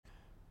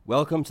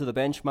Welcome to the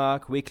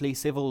Benchmark Weekly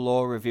Civil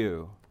Law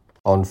Review.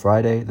 On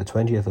Friday, the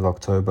 20th of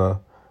October,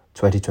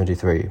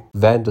 2023,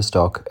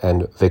 Vanderstock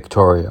and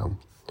Victoria,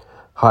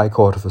 High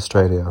Court of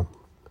Australia.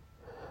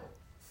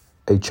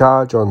 A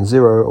charge on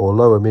zero or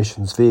low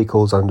emissions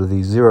vehicles under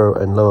the Zero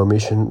and Low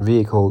Emission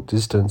Vehicle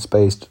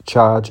Distance-Based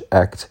Charge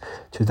Act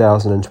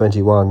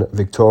 2021,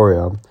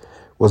 Victoria,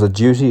 was a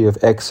duty of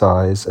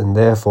excise and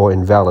therefore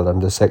invalid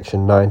under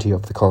Section 90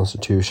 of the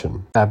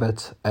Constitution.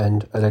 Abbott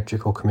and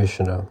Electoral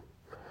Commissioner,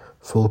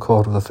 Full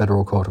Court of the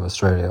Federal Court of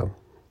Australia.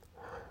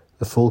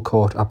 The Full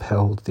Court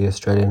upheld the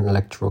Australian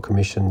Electoral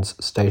Commission's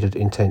stated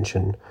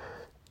intention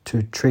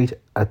to treat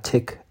a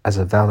tick as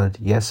a valid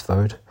yes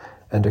vote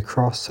and a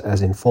cross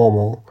as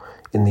informal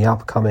in the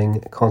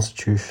upcoming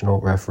constitutional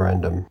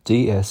referendum.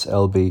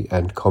 DSLB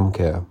and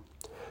Comcare,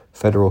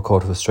 Federal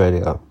Court of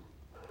Australia.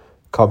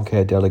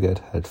 Comcare delegate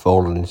had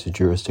fallen into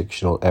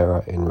jurisdictional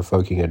error in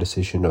revoking a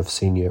decision of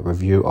Senior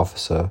Review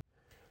Officer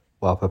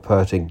while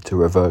purporting to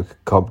revoke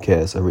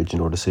Comcare's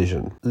original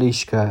decision.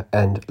 Leishka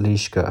and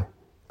Leishka,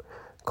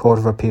 Court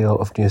of Appeal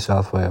of New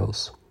South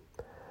Wales.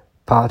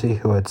 Party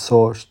who had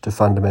sought to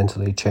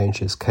fundamentally change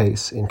his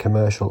case in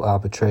commercial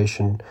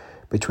arbitration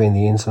between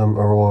the interim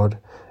award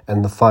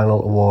and the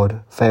final award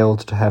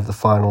failed to have the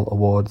final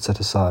award set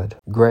aside.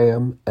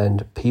 Graham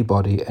and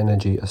Peabody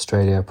Energy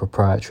Australia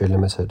Proprietary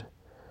Limited,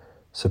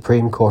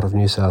 Supreme Court of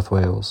New South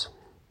Wales.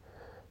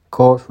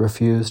 Court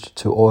refused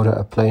to order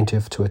a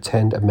plaintiff to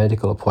attend a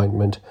medical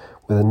appointment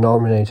with a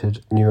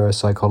nominated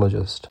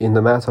neuropsychologist. In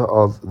the matter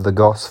of the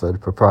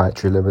Gosford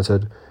Proprietary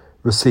Limited,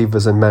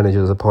 receivers and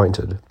managers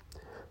appointed.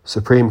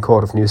 Supreme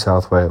Court of New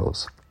South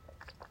Wales.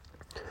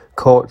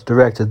 Court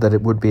directed that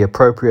it would be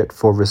appropriate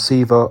for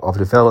receiver of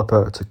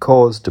developer to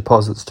cause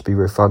deposits to be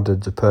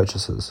refunded to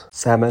purchasers.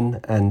 Salmon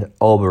and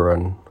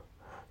Alberon,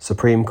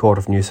 Supreme Court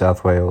of New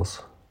South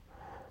Wales.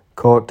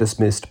 Court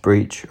dismissed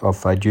breach of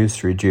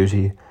fiduciary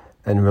duty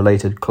and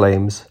related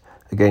claims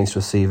against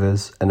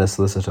receivers and a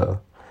solicitor,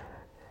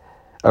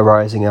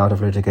 arising out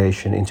of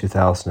litigation in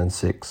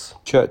 2006.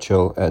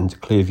 Churchill and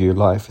Clearview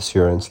Life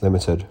Assurance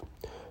Limited,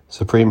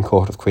 Supreme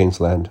Court of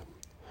Queensland.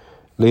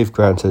 Leave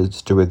granted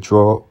to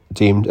withdraw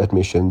deemed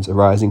admissions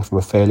arising from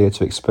a failure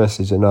to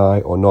expressly deny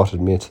or not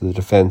admit to the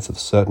defence of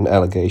certain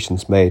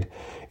allegations made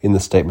in the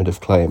statement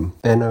of claim.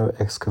 Benno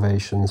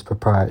Excavations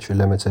Proprietary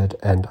Limited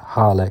and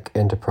Harlech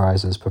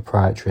Enterprises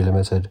Proprietary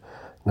Limited,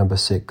 Number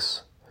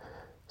 6.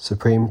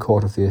 Supreme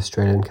Court of the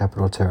Australian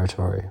Capital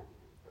Territory.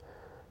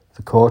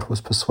 The court was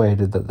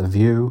persuaded that the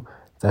view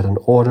that an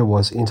order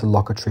was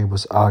interlocutory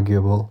was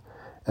arguable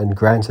and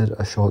granted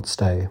a short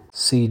stay.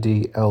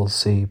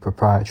 CDLC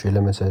Proprietary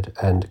Limited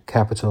and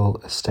Capital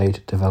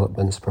Estate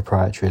Developments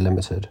Proprietary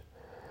Limited,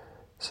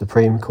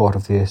 Supreme Court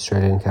of the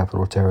Australian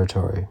Capital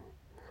Territory.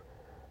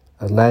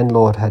 A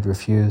landlord had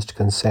refused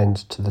consent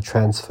to the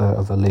transfer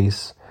of a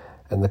lease,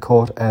 and the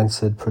court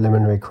answered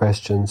preliminary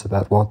questions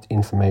about what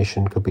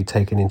information could be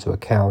taken into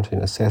account in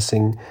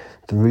assessing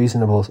the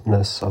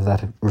reasonableness of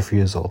that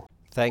refusal.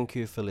 Thank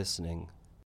you for listening.